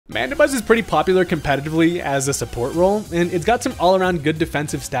Mandibuzz is pretty popular competitively as a support role, and it's got some all-around good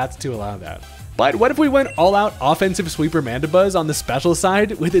defensive stats to allow that. But what if we went all-out offensive sweeper Mandibuzz on the special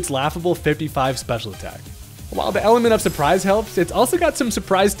side with its laughable 55 special attack? While the element of surprise helps, it's also got some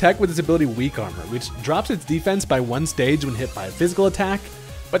surprise tech with its ability Weak Armor, which drops its defense by 1 stage when hit by a physical attack,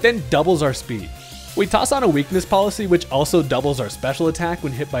 but then doubles our speed. We toss on a weakness policy, which also doubles our special attack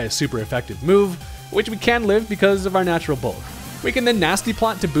when hit by a super effective move, which we can live because of our natural bulk. We can then nasty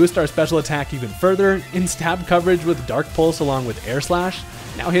plot to boost our special attack even further, and stab coverage with Dark Pulse along with Air Slash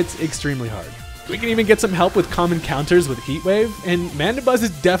now hits extremely hard. We can even get some help with common counters with Heat Wave, and Mandibuzz is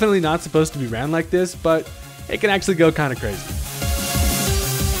definitely not supposed to be ran like this, but it can actually go kind of crazy.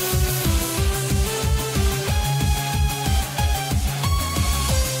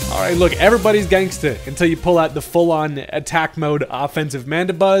 Alright, look, everybody's gangsta until you pull out the full-on attack mode offensive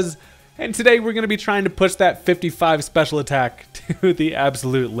Mandibuzz, and today we're going to be trying to push that 55 special attack to the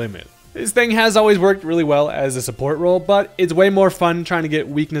absolute limit. This thing has always worked really well as a support role, but it's way more fun trying to get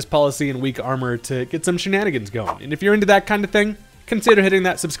weakness policy and weak armor to get some shenanigans going. And if you're into that kind of thing, consider hitting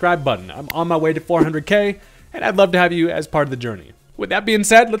that subscribe button. I'm on my way to 400k, and I'd love to have you as part of the journey. With that being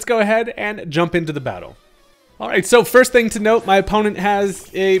said, let's go ahead and jump into the battle. Alright, so first thing to note, my opponent has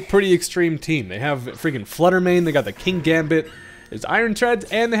a pretty extreme team. They have freaking Fluttermane, they got the King Gambit, there's Iron Treads,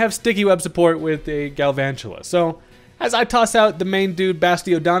 and they have Sticky Web support with a Galvantula. So, as I toss out the main dude,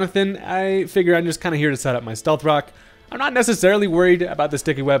 Bastiodonathan, I figure I'm just kind of here to set up my Stealth Rock. I'm not necessarily worried about the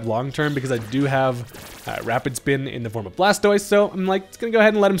Sticky Web long term because I do have Rapid Spin in the form of Blastoise, so I'm like, just gonna go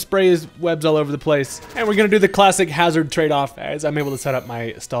ahead and let him spray his webs all over the place. And we're gonna do the classic hazard trade-off as I'm able to set up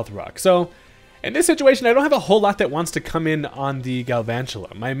my Stealth Rock. So, in this situation, I don't have a whole lot that wants to come in on the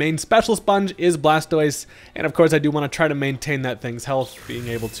Galvantula. My main special sponge is Blastoise, and of course I do want to try to maintain that thing's health, being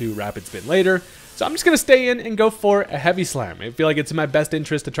able to Rapid Spin later. So I'm just going to stay in and go for a Heavy Slam. I feel like it's in my best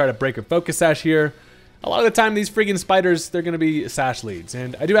interest to try to break a Focus Sash here. A lot of the time, these freaking spiders, they're going to be Sash leads,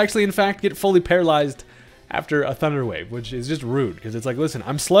 and I do actually, in fact, get fully paralyzed after a Thunder Wave, which is just rude, because it's like, listen,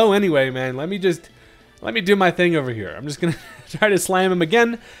 I'm slow anyway, man, let me do my thing over here. I'm just going to try to slam him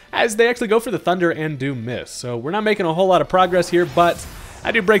again, as they actually go for the Thunder and do miss. So we're not making a whole lot of progress here, but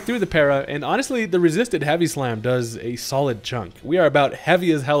I do break through the para, and honestly, the resisted Heavy Slam does a solid chunk. We are about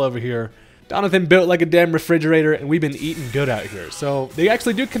heavy as hell over here. Donathan built like a damn refrigerator, and we've been eating good out here. So they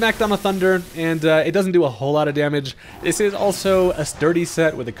actually do connect on a Thunder, and it doesn't do a whole lot of damage. This is also a sturdy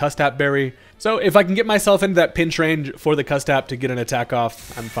set with a Custap Berry. So if I can get myself into that pinch range for the Custap to get an attack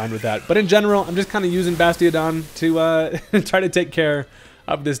off, I'm fine with that. But in general, I'm just kind of using Bastiodon to try to take care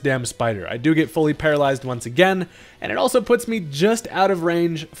of this damn spider. I do get fully paralyzed once again, and it also puts me just out of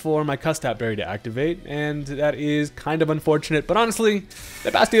range for my Custap Berry to activate, and that is kind of unfortunate. But honestly,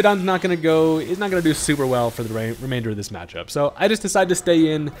 the Bastiodon's not going to do super well for the remainder of this matchup. So I just decided to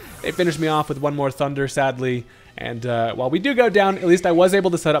stay in. They finished me off with one more Thunder, sadly, and while we do go down, at least I was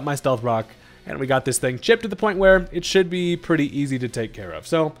able to set up my Stealth Rock, and we got this thing chipped to the point where it should be pretty easy to take care of.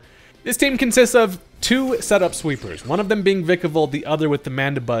 So this team consists of 2 setup sweepers, one of them being Vikavolt, the other with the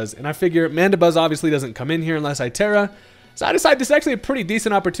Mandibuzz, and I figure Mandibuzz obviously doesn't come in here unless I Terra, so I decided this is actually a pretty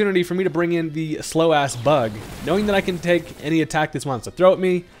decent opportunity for me to bring in the slow-ass Bug. Knowing that I can take any attack this wants to throw at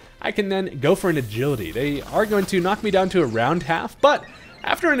me, I can then go for an Agility. They are going to knock me down to around half, but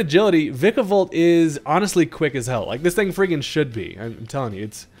after an Agility, Vikavolt is honestly quick as hell. Like, this thing friggin' should be. I'm telling you,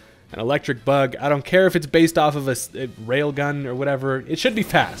 it's an electric bug. I don't care if it's based off of a rail gun or whatever. It should be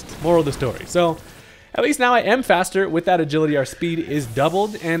fast. Moral of the story. So at least now I am faster. With that agility, our speed is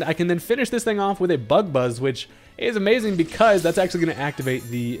doubled, and I can then finish this thing off with a Bug Buzz, which is amazing because that's actually going to activate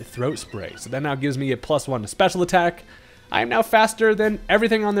the Throat Spray. So that now gives me a +1 to special attack. I am now faster than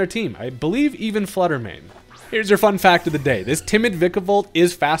everything on their team. I believe even Fluttermane. Here's your fun fact of the day. This timid Vikavolt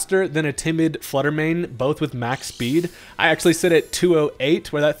is faster than a timid Fluttermane, both with max speed. I actually sit at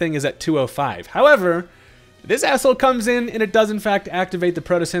 208, where that thing is at 205. However, this asshole comes in and it does in fact activate the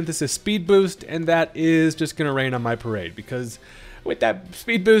Photosynthesis speed boost, and that is just going to rain on my parade, because with that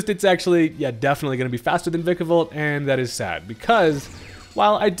speed boost, it's actually, yeah, definitely going to be faster than Vikavolt, and that is sad, because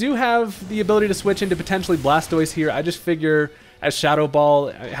while I do have the ability to switch into potentially Blastoise here, I just figure as Shadow Ball,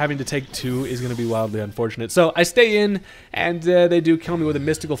 having to take 2 is going to be wildly unfortunate. So I stay in, and they do kill me with a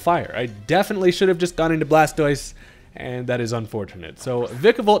Mystical Fire. I definitely should have just gone into Blastoise, and that is unfortunate. So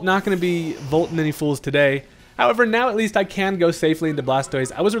Vikavolt not going to be Volting any fools today. However, now at least I can go safely into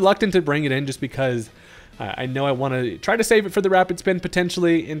Blastoise. I was reluctant to bring it in just because I know I want to try to save it for the Rapid Spin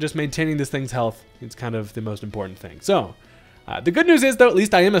potentially, and just maintaining this thing's health is kind of the most important thing. So the good news is, though, at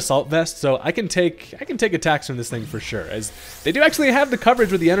least I am Assault Vest, so I can take attacks from this thing for sure, as they do actually have the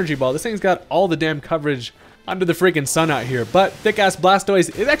coverage with the Energy Ball. This thing's got all the damn coverage under the freaking sun out here. But thick-ass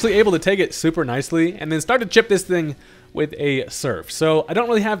Blastoise is actually able to take it super nicely and then start to chip this thing with a Surf. So I don't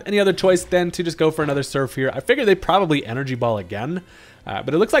really have any other choice than to just go for another Surf here. I figured they'd probably Energy Ball again,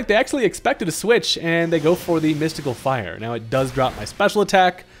 but it looks like they actually expected a switch and they go for the Mystical Fire. Now it does drop my special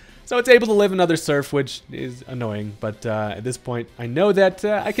attack, so it's able to live another Surf, which is annoying, but at this point I know that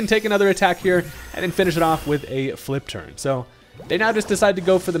I can take another attack here and then finish it off with a Flip Turn. So they now just decide to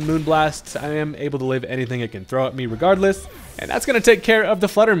go for the Moonblast. I am able to live anything it can throw at me regardless, and that's going to take care of the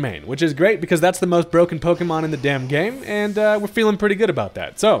Flutter Mane, which is great because that's the most broken Pokemon in the damn game, and we're feeling pretty good about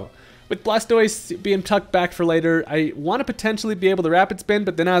that. So with Blastoise being tucked back for later, I want to potentially be able to Rapid Spin,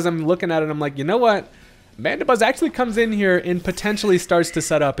 but then as I'm looking at it, I'm like, you know what? Mandibuzz actually comes in here and potentially starts to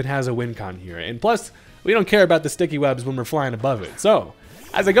set up and has a win con here. And plus, we don't care about the sticky webs when we're flying above it. So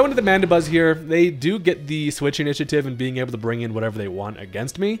as I go into the Mandibuzz here, they do get the switch initiative and being able to bring in whatever they want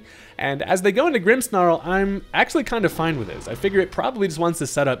against me. And as they go into Grimmsnarl, I'm actually kind of fine with this. I figure it probably just wants to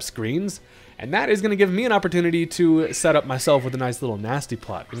set up screens, and that is going to give me an opportunity to set up myself with a nice little nasty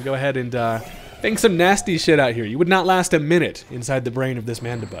plot. We can go ahead and think some nasty shit out here. You would not last a minute inside the brain of this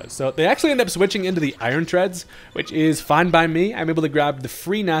Mandibuzz. So they actually end up switching into the Iron Treads, which is fine by me. I'm able to grab the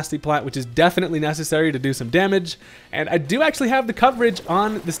free nasty plot, which is definitely necessary to do some damage. And I do actually have the coverage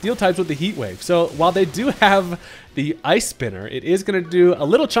on the Steel types with the Heat Wave. So while they do have the Ice Spinner, it is going to do a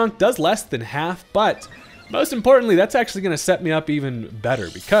little chunk, does less than half, but most importantly, that's actually going to set me up even better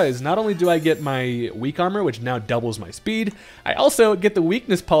because not only do I get my weak armor, which now doubles my speed, I also get the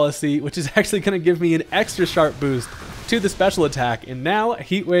weakness policy, which is actually going to give me an extra sharp boost to the special attack. And now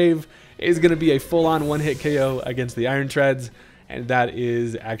Heat Wave is going to be a full-on one-hit KO against the Iron Treads, and that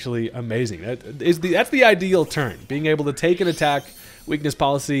is actually amazing. That's the ideal turn, being able to take an attack, weakness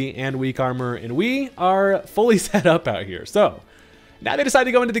policy, and weak armor, and we are fully set up out here. So now they decide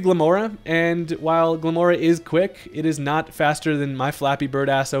to go into the Glamora, and while Glamora is quick, it is not faster than my Flappy Bird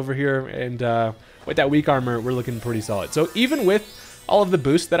ass over here, and with that weak armor, we're looking pretty solid. So even with all of the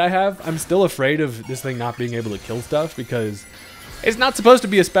boosts that I have, I'm still afraid of this thing not being able to kill stuff, because it's not supposed to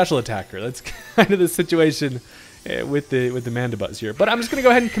be a special attacker. That's kind of the situation with the Mandibuzz here. But I'm just going to go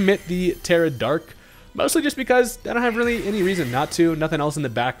ahead and commit the Terra Dark, mostly just because I don't have really any reason not to. Nothing else in the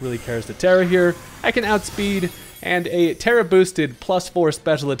back really cares to Terra here. I can outspeed, and a Terra boosted +4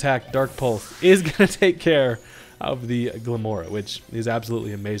 special attack Dark Pulse is going to take care of the Glamora, which is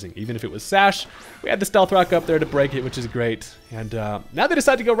absolutely amazing. Even if it was Sash, we had the Stealth Rock up there to break it, which is great. And now they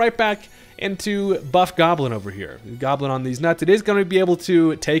decide to go right back into Buff Goblin over here. Goblin on these nuts. It is going to be able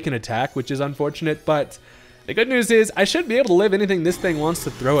to take an attack, which is unfortunate, but the good news is I should be able to live anything this thing wants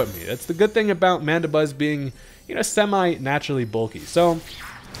to throw at me. That's the good thing about Mandibuzz being, you know, semi-naturally bulky. So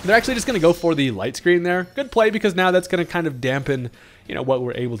they're actually just going to go for the Light Screen there. Good play, because now that's going to kind of dampen, you know, what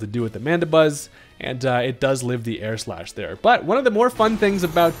we're able to do with the Mandibuzz, and it does live the Air Slash there. But one of the more fun things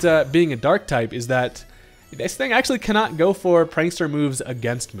about being a Dark type is that this thing actually cannot go for Prankster moves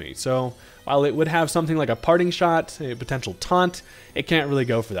against me. So while it would have something like a Parting Shot, a potential Taunt, it can't really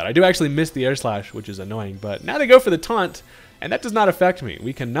go for that. I do actually miss the Air Slash, which is annoying, but now they go for the Taunt, and that does not affect me.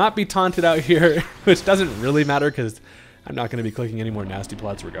 We cannot be taunted out here, which doesn't really matter because I'm not going to be clicking any more nasty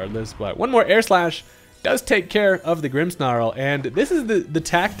plots regardless. But one more Air Slash does take care of the Grimmsnarl, and this is the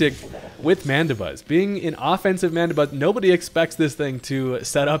tactic with Mandibuzz. Being an offensive Mandibuzz, nobody expects this thing to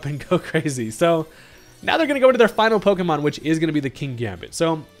set up and go crazy. So now they're going to go into their final Pokemon, which is going to be the King Gambit.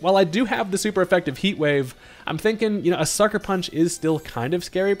 So while I do have the super effective Heat Wave, I'm thinking, you know, a Sucker Punch is still kind of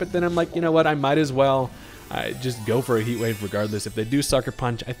scary, but then I'm like, you know what, I might as well just go for a Heat Wave regardless. If they do Sucker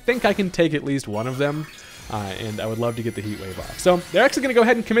Punch, I think I can take at least one of them, and I would love to get the Heat Wave off. So they're actually going to go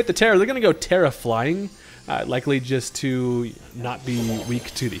ahead and commit the Terra. They're going to go Terra Flying, likely just to not be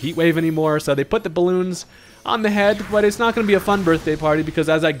weak to the Heat Wave anymore. So they put the balloons on the head, but it's not going to be a fun birthday party because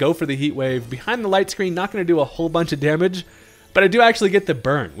as I go for the Heat Wave, behind the Light Screen, not going to do a whole bunch of damage, but I do actually get the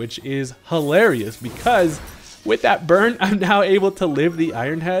burn, which is hilarious because with that burn, I'm now able to live the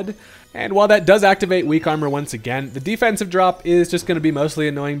Iron Head. And while that does activate weak armor once again, the defensive drop is just going to be mostly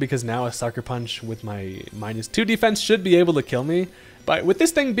annoying because now a Sucker Punch with my -2 defense should be able to kill me. But with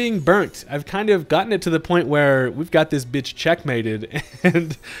this thing being burnt, I've kind of gotten it to the point where we've got this bitch checkmated,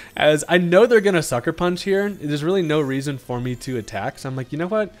 and as I know they're going to Sucker Punch here, there's really no reason for me to attack, so I'm like, you know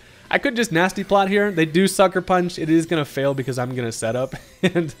what? I could just nasty plot here. They do Sucker Punch. It is going to fail because I'm going to set up,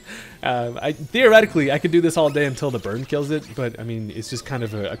 and theoretically, I could do this all day until the burn kills it, but I mean, it's just kind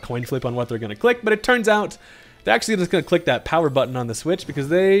of a coin flip on what they're going to click, but it turns out they're actually just going to click that power button on the Switch because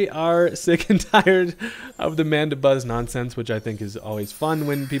they are sick and tired of the Mandibuzz nonsense, which I think is always fun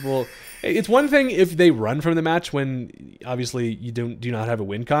when people... It's one thing if they run from the match when obviously you do not have a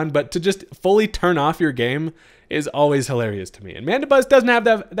win con, but to just fully turn off your game is always hilarious to me. And Mandibuzz doesn't have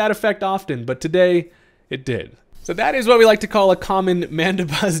that effect often, but today it did. So that is what we like to call a common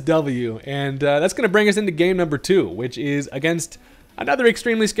Mandibuzz W, and that's going to bring us into game number 2, which is against another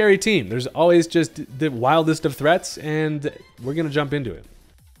extremely scary team. There's always just the wildest of threats, and we're going to jump into it.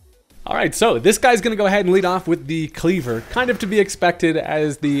 Alright, so this guy's going to go ahead and lead off with the Cleaver, kind of to be expected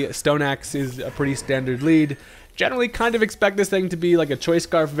as the Stone Axe is a pretty standard lead. Generally kind of expect this thing to be like a Choice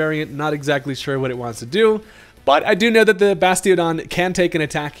Scarf variant, not exactly sure what it wants to do. But I do know that the Bastiodon can take an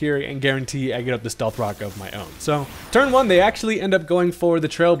attack here and guarantee I get up the Stealth Rock of my own. So, turn 1, they actually end up going for the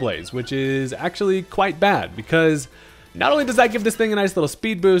Trailblaze, which is actually quite bad because not only does that give this thing a nice little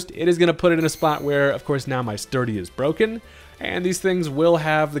speed boost, it is going to put it in a spot where, of course, now my Sturdy is broken. And these things will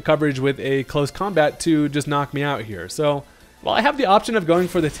have the coverage with a close combat to just knock me out here. So, while I have the option of going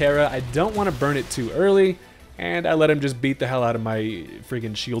for the Terra, I don't want to burn it too early. And I let him just beat the hell out of my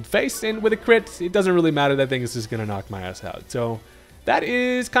freaking shield face, and with a crit, it doesn't really matter, that thing is just gonna knock my ass out. So, that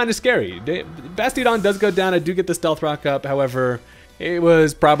is kind of scary. Bastiodon does go down, I do get the Stealth Rock up, however, it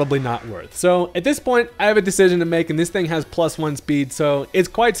was probably not worth. So, at this point, I have a decision to make, and this thing has +1 speed, so it's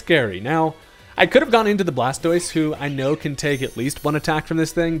quite scary. Now, I could have gone into the Blastoise, who I know can take at least 1 attack from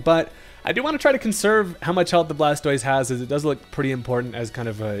this thing, but I do want to try to conserve how much health the Blastoise has, as it does look pretty important as kind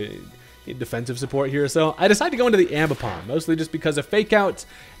of a defensive support here. So I decided to go into the Ambipom, mostly just because a Fake Out,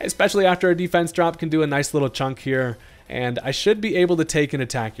 especially after a defense drop, can do a nice little chunk here, and I should be able to take an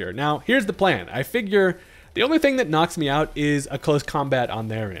attack here. Now, here's the plan. I figure the only thing that knocks me out is a close combat on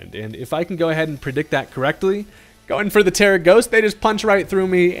their end, and if I can go ahead and predict that correctly, going for the Terra Ghost, they just punch right through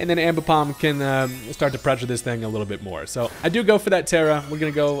me, and then Ambipom can start to pressure this thing a little bit more. So I do go for that Terra. We're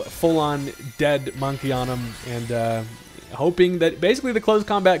going to go full-on dead monkey on him, and hoping that basically the close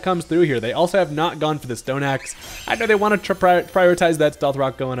combat comes through here. They also have not gone for the Stone Axe. I know they want to prioritize that Stealth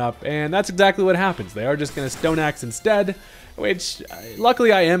Rock going up, and that's exactly what happens. They are just going to Stone Axe instead, which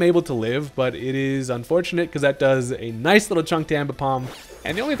luckily I am able to live, but it is unfortunate because that does a nice little chunk to Ambipom.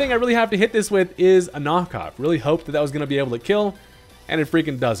 And the only thing I really have to hit this with is a knockoff. Really hoped that was going to be able to kill, and it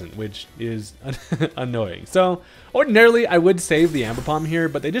freaking doesn't, which is annoying. So ordinarily I would save the Ambipom here,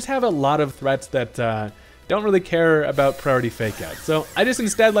 but they just have a lot of threats that don't really care about priority Fake Out. So I just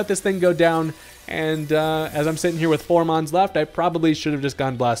instead let this thing go down, and as I'm sitting here with 4 Mons left, I probably should have just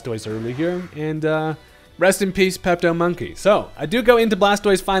gone Blastoise early here, and rest in peace, Pepto Monkey. So I do go into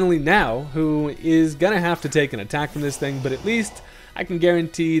Blastoise finally now, who is gonna have to take an attack from this thing, but at least I can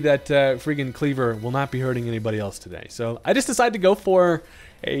guarantee that freaking Cleaver will not be hurting anybody else today. So I just decided to go for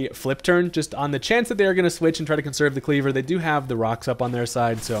a flip turn, just on the chance that they're going to switch and try to conserve the Cleaver. They do have the rocks up on their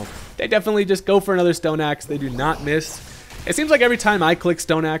side, so they definitely just go for another Stone Axe. They do not miss. It seems like every time I click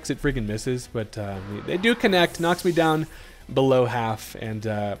Stone Axe, it freaking misses, but they do connect, knocks me down below half, and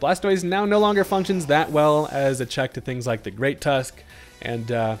Blastoise now no longer functions that well as a check to things like the Great Tusk,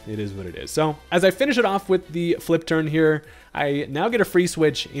 and it is what it is. So as I finish it off with the flip turn here, I now get a free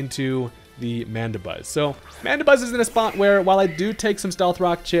switch into the Mandibuzz. So Mandibuzz is in a spot where, while I do take some Stealth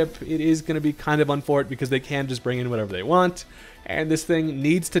Rock chip, it is going to be kind of unfortunate because they can just bring in whatever they want, and this thing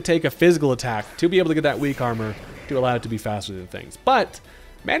needs to take a physical attack to be able to get that weak armor to allow it to be faster than things. But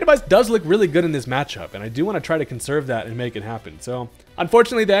Mandibuzz does look really good in this matchup, and I do want to try to conserve that and make it happen. So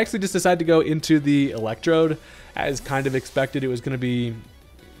unfortunately, they actually just decided to go into the Electrode, as kind of expected. It was going to be,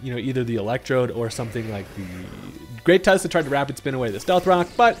 you know, either the Electrode or something like the Great Tusk that tried to Rapid Spin away the Stealth Rock,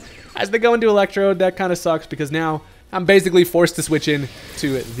 but as they go into Electrode, that kind of sucks because now I'm basically forced to switch in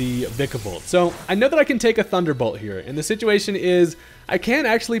to the Vikavolt. So I know that I can take a Thunderbolt here, and the situation is I can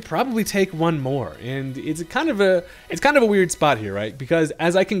actually probably take one more, and it's kind of a weird spot here, right? Because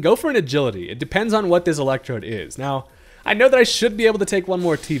as I can go for an Agility, it depends on what this Electrode is. Now, I know that I should be able to take one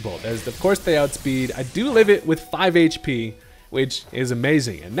more T-Bolt, as of course they outspeed. I do live it with 5 HP, which is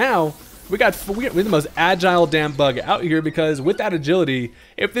amazing, and now we're the most agile damn bug out here, because with that agility,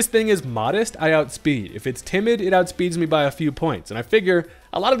 if this thing is modest, I outspeed. If it's timid, it outspeeds me by a few points. And I figure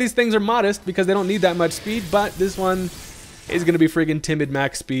a lot of these things are modest because they don't need that much speed, but this one is going to be friggin' timid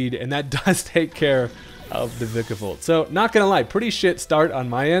max speed, and that does take care of the Vikavolt. So, not going to lie, pretty shit start on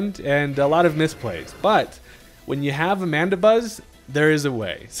my end, and a lot of misplays. But when you have a Mandibuzz, there is a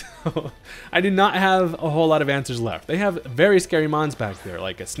way. So I do not have a whole lot of answers left. They have very scary mons back there,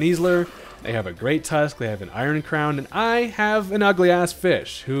 like a Sneasler, they have a Great Tusk, they have an Iron Crown, and I have an ugly ass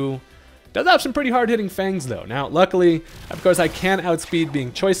fish who does have some pretty hard hitting fangs though. Now luckily, of course, I can outspeed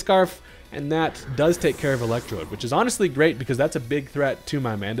being Choice Scarf, and that does take care of Electrode, which is honestly great because that's a big threat to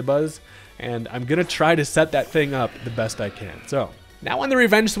my Mandibuzz, and I'm going to try to set that thing up the best I can. So now on the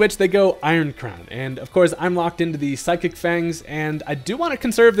Revenge switch, they go Iron Crown, and of course I'm locked into the Psychic Fangs, and I do want to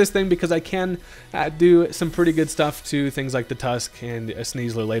conserve this thing because I can do some pretty good stuff to things like the Tusk and a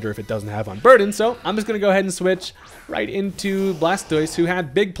Sneasler later if it doesn't have Unburden, so I'm just going to go ahead and switch right into Blastoise, who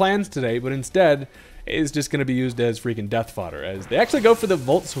had big plans today, but instead is just going to be used as freaking death fodder, as they actually go for the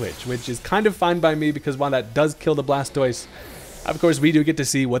Volt switch, which is kind of fine by me because while that does kill the Blastoise, of course we do get to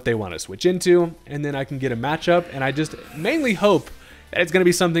see what they want to switch into, and then I can get a matchup, and I just mainly hope that it's going to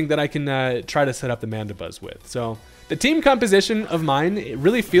be something that I can try to set up the Mandibuzz with. So the team composition of mine, it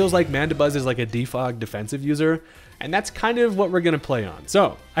really feels like Mandibuzz is like a defog defensive user, and that's kind of what we're going to play on.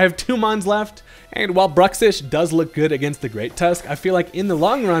 So I have 2 Mons left, and while Bruxish does look good against the Great Tusk, I feel like in the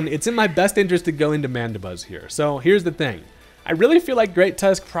long run, it's in my best interest to go into Mandibuzz here. So here's the thing. I really feel like Great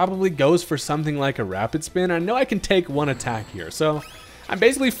Tusk probably goes for something like a Rapid Spin. I know I can take 1 attack here, so I'm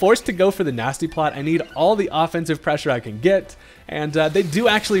basically forced to go for the Nasty Plot. I need all the offensive pressure I can get, and they do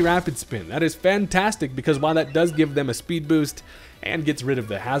actually Rapid Spin. That is fantastic because while that does give them a speed boost and gets rid of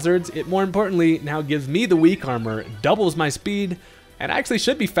the hazards, it more importantly now gives me the weak armor, doubles my speed, and actually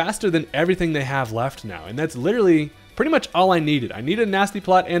should be faster than everything they have left now. And that's literally pretty much all I needed. I needed a Nasty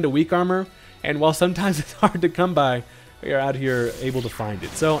Plot and a weak armor, and while sometimes it's hard to come by, we are out here able to find it.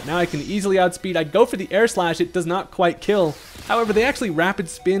 So now I can easily outspeed. I go for the Air Slash. It does not quite kill. However, they actually Rapid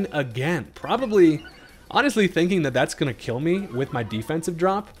Spin again. Probably, honestly, thinking that that's going to kill me with my defensive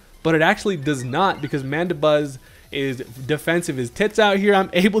drop, but it actually does not because Mandibuzz is defensive as tits out here. I'm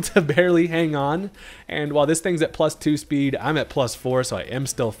able to barely hang on, and while this thing's at +2 speed, I'm at +4, so I am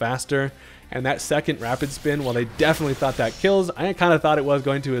still faster. And that second Rapid Spin, while they definitely thought that kills, I kind of thought it was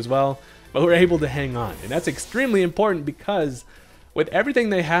going to as well, but we're able to hang on. And that's extremely important because with everything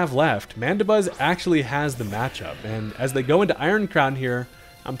they have left, Mandibuzz actually has the matchup. And as they go into Iron Crown here,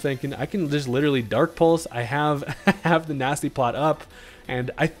 I'm thinking I can just literally Dark Pulse. I have the Nasty Plot up,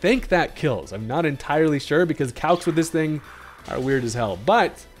 and I think that kills. I'm not entirely sure because calcs with this thing are weird as hell.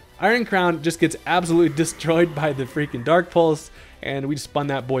 But Iron Crown just gets absolutely destroyed by the freaking Dark Pulse, and we just spun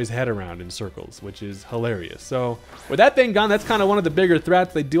that boy's head around in circles, which is hilarious. So with that thing gone, that's kind of one of the bigger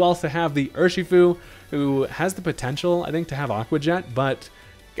threats. They do also have the Urshifu, who has the potential, I think, to have Aqua Jet, but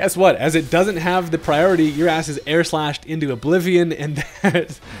guess what? As it doesn't have the priority, your ass is air slashed into oblivion, and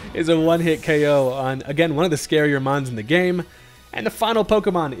that is a one-hit KO on, again, one of the scarier Mons in the game. And the final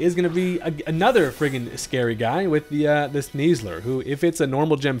Pokemon is going to be another friggin' scary guy with the Sneasler, who, if it's a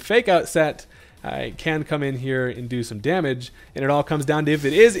normal gem fake out set, can come in here and do some damage. And it all comes down to if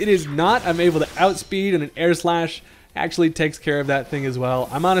it is not. I'm able to outspeed, and an Air Slash actually takes care of that thing as well.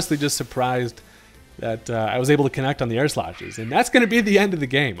 I'm honestly just surprised that I was able to connect on the Air Slashes. And that's going to be the end of the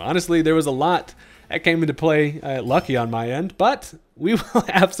game. Honestly, there was a lot that came into play, lucky on my end, but we will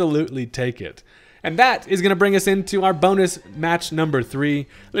absolutely take it. And that is going to bring us into our bonus match number 3.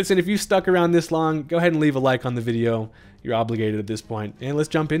 Listen, if you stuck around this long, go ahead and leave a like on the video. You're obligated at this point, and let's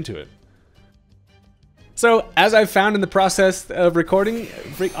jump into it. So, as I've found in the process of recording,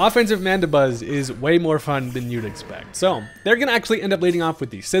 offensive Mandibuzz is way more fun than you'd expect. So, they're going to actually end up leading off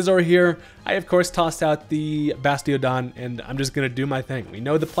with the Scizor here. I, of course, tossed out the Bastiodon, and I'm just going to do my thing. We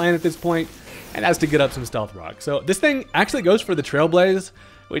know the plan at this point, and that's to get up some Stealth Rock. So, this thing actually goes for the Trailblaze,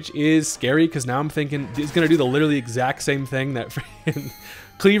 which is scary because now I'm thinking he's going to do the literally exact same thing that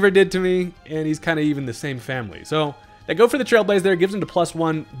Cleaver did to me, and he's kind of even the same family. So they go for the Trailblaze there, gives him to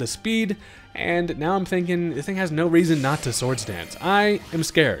 +1 the speed, and now I'm thinking this thing has no reason not to Swords Dance. I am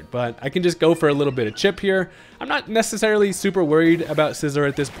scared, but I can just go for a little bit of chip here. I'm not necessarily super worried about Scizor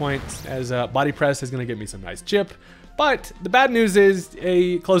at this point, as Body Press is going to get me some nice chip, but the bad news is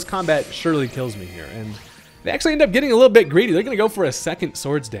a close combat surely kills me here, and they actually end up getting a little bit greedy. They're going to go for a second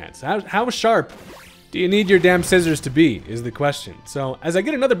Swords Dance. How sharp do you need your damn scissors to be, is the question. So as I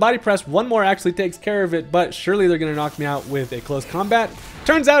get another Body Press, one more actually takes care of it, but surely they're going to knock me out with a close combat.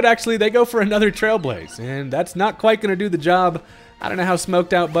 Turns out, actually, they go for another Trailblaze, and that's not quite going to do the job. I don't know how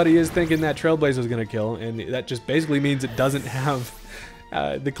smoked out Buddy is thinking that Trailblaze was going to kill, and that just basically means it doesn't have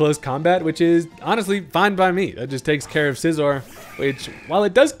the close combat, which is honestly fine by me. That just takes care of Scizor, which, while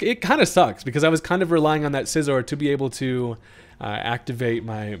it does, it kind of sucks because I was kind of relying on that Scizor to be able to activate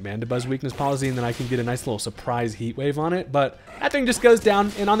my Mandibuzz weakness policy, and then I can get a nice little surprise heat wave on it. But that thing just goes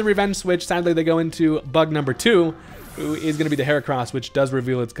down, and on the Revenge switch, sadly they go into bug number 2, who is going to be the Heracross, which does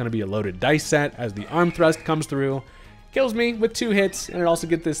reveal it's going to be a loaded dice set as the Arm Thrust comes through, kills me with 2 hits, and it also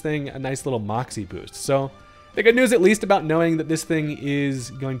gets this thing a nice little Moxie boost. So the good news, at least, about knowing that this thing is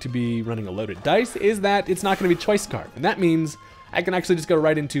going to be running a loaded dice is that it's not going to be Choice Scarf, and that means I can actually just go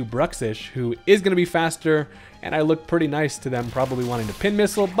right into Bruxish, who is going to be faster, and I look pretty nice to them probably wanting to Pin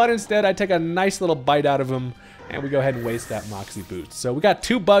Missile, but instead I take a nice little bite out of him, and we go ahead and waste that Moxie boost. So we got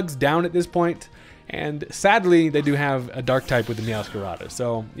 2 bugs down at this point, and sadly they do have a dark type with the Meowscarada.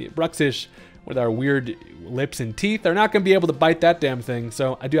 So Bruxish, with our weird lips and teeth, are not going to be able to bite that damn thing,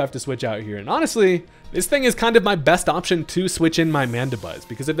 so I do have to switch out here. And honestly, this thing is kind of my best option to switch in my Mandibuzz,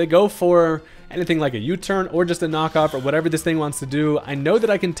 because if they go for anything like a U-turn or just a knockoff or whatever this thing wants to do, I know that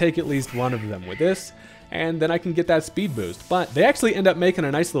I can take at least one of them with this, and then I can get that speed boost. But they actually end up making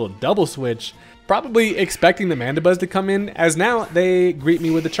a nice little double switch, probably expecting the Mandibuzz to come in, as now they greet me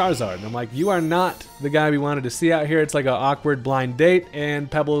with the Charizard. And I'm like, you are not the guy we wanted to see out here. It's like an awkward blind date, and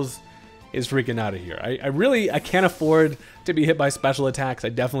Pebbles is freaking out of here. I can't afford to be hit by special attacks. I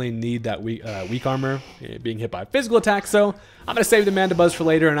definitely need that weak armor being hit by physical attacks, so I'm gonna save the Mandibuzz for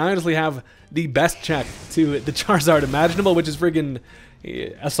later, and I honestly have the best check to the Charizard imaginable, which is friggin'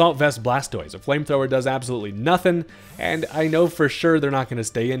 Assault Vest Blastoise. A flamethrower does absolutely nothing, and I know for sure they're not gonna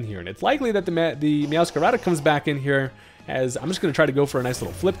stay in here, and it's likely that the Meowscarada comes back in here, as I'm just gonna try to go for a nice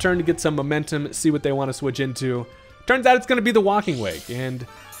little flip turn to get some momentum, see what they want to switch into. Turns out it's gonna be the Walking Wake, and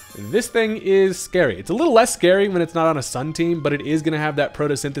this thing is scary. It's a little less scary when it's not on a Sun team, but it is going to have that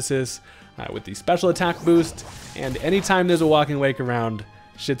Photosynthesis with the special attack boost, and anytime there's a Walking Wake around,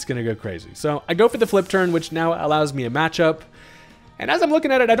 shit's going to go crazy. So I go for the flip turn, which now allows me a matchup, and as I'm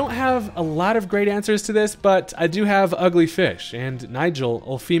looking at it, I don't have a lot of great answers to this, but I do have Ugly Fish, and Nigel,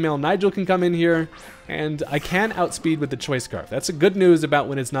 or female Nigel, can come in here, and I can outspeed with the Choice Scarf. That's the good news about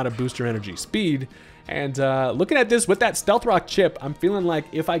when it's not a booster energy speed. And looking at this with that Stealth Rock chip, I'm feeling like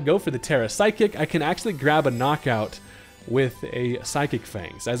if I go for the Terra Psychic, I can actually grab a knockout with a Psychic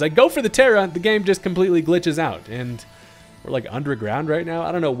Fangs. As I go for the Terra, the game just completely glitches out, and we're like underground right now.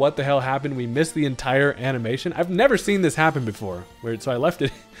 I don't know what the hell happened. We missed the entire animation. I've never seen this happen before, so I left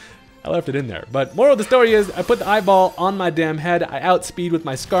it. I left it in there. But moral of the story is, I put the eyeball on my damn head. I outspeed with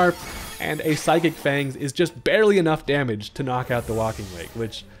my Scarf, and a Psychic Fangs is just barely enough damage to knock out the Walking Wake,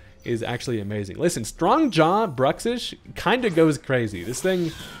 which is actually amazing. Listen, Strong Jaw Bruxish kind of goes crazy. This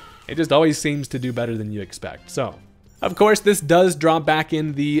thing, it just always seems to do better than you expect. So, of course, this does draw back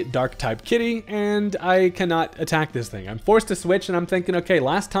in the Dark type Kitty, and I cannot attack this thing. I'm forced to switch, and I'm thinking, okay,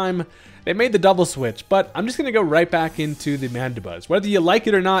 last time they made the double switch, but I'm just gonna go right back into the Mandibuzz. Whether you like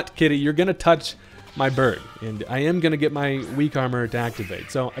it or not, Kitty, you're gonna touch my bird, and I am gonna get my weak armor to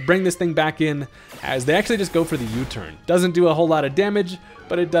activate. So I bring this thing back in, as they actually just go for the U-turn. Doesn't do a whole lot of damage,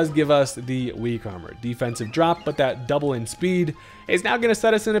 but it does give us the weak armor. Defensive drop, but that double in speed is now gonna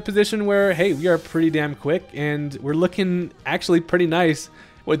set us in a position where, hey, we are pretty damn quick, and we're looking actually pretty nice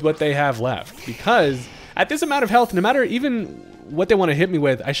with what they have left. Because at this amount of health, no matter even what they wanna hit me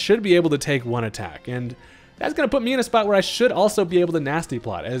with, I should be able to take one attack. And that's gonna put me in a spot where I should also be able to Nasty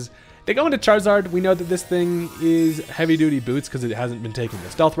Plot. As they go into Charizard, we know that this thing is heavy-duty boots because it hasn't been taking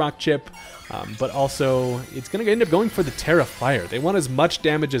the Stealth Rock chip, but also it's going to end up going for the Terra Fire. They want as much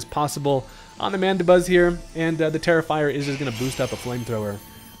damage as possible on the Mandibuzz here, and the Terra Fire is just going to boost up a Flamethrower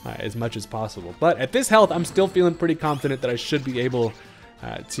as much as possible. But at this health, I'm still feeling pretty confident that I should be able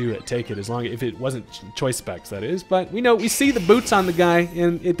to take it, as long if it wasn't choice specs, that is. But we see the boots on the guy,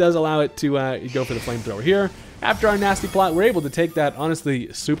 and it does allow it to go for the Flamethrower here. After our Nasty Plot, we're able to take that,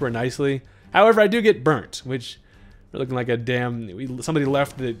 honestly, super nicely. However, I do get burnt, which we're looking like a damn... Somebody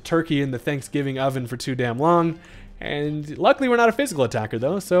left the turkey in the Thanksgiving oven for too damn long. And luckily, we're not a physical attacker,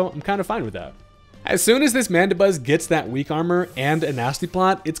 though, so I'm kind of fine with that. As soon as this Mandibuzz gets that weak armor and a Nasty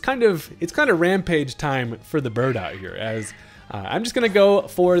Plot, it's kind of rampage time for the bird out here, as... I'm just going to go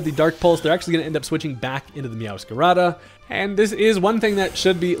for the Dark Pulse. They're actually going to end up switching back into the Meowscarada. And this is one thing that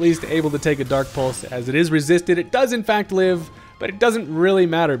should be at least able to take a Dark Pulse, as it is resisted. It does in fact live, but it doesn't really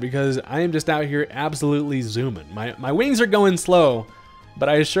matter because I am just out here absolutely zooming. My wings are going slow, but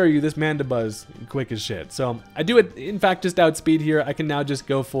I assure you this Mandibuzz quick as shit. So I do it, in fact, just outspeed here. I can now just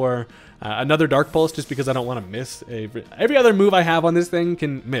go for another Dark Pulse just because I don't want to miss. Every other move I have on this thing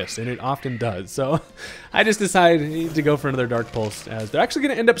can miss, and it often does. So I just decided to go for another Dark Pulse, as they're actually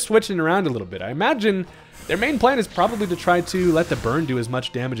going to end up switching around a little bit. I imagine their main plan is probably to try to let the burn do as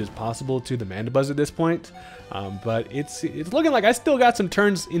much damage as possible to the Mandibuzz at this point. But it's looking like I still got some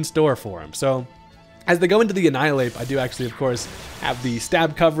turns in store for him. So as they go into the Annihilate, I do actually, of course, have the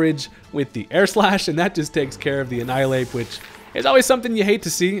stab coverage with the Air Slash, and that just takes care of the Annihilate, which is always something you hate to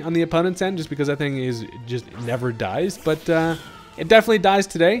see on the opponent's end, just because that thing is just never dies. But it definitely dies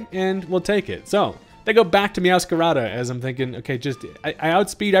today, and we'll take it. So they go back to Meowscarada, as I'm thinking, okay, I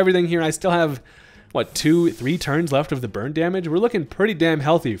outspeed everything here. I still have, what, 2-3 turns left of the burn damage? We're looking pretty damn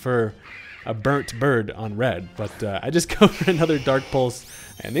healthy for a burnt bird on red. But I just go for another Dark Pulse,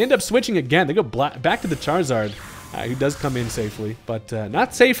 and they end up switching again. They go back to the Charizard, who does come in safely, but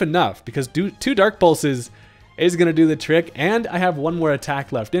not safe enough, because 2 Dark Pulses is going to do the trick, and I have 1 more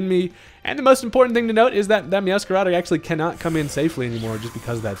attack left in me. And the most important thing to note is that Meowscarada actually cannot come in safely anymore just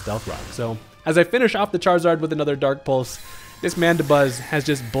because of that Stealth Rock. So as I finish off the Charizard with another Dark Pulse, this Mandibuzz has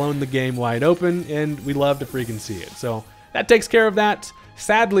just blown the game wide open, and we love to freaking see it. So that takes care of that.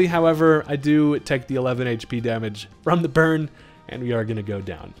 Sadly, however, I do take the 11 HP damage from the burn, and we are going to go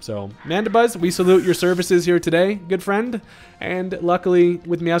down. So Mandibuzz, we salute your services here today, good friend. And luckily,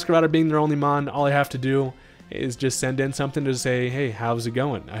 with Meowscarada being their only Mon, all I have to do is just send in something to say, hey, how's it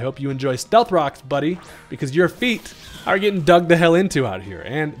going? I hope you enjoy Stealth Rocks, buddy, because your feet are getting dug the hell into out here.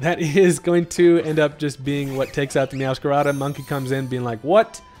 And that is going to end up just being what takes out the Meowscarada. Monkey comes in being like,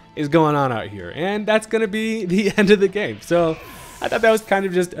 what is going on out here? And that's going to be the end of the game. So I thought that was kind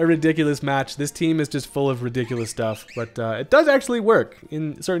of just a ridiculous match. This team is just full of ridiculous stuff, but it does actually work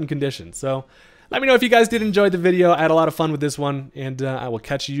in certain conditions. So let me know if you guys did enjoy the video. I had a lot of fun with this one, and I will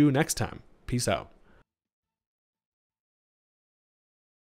catch you next time. Peace out.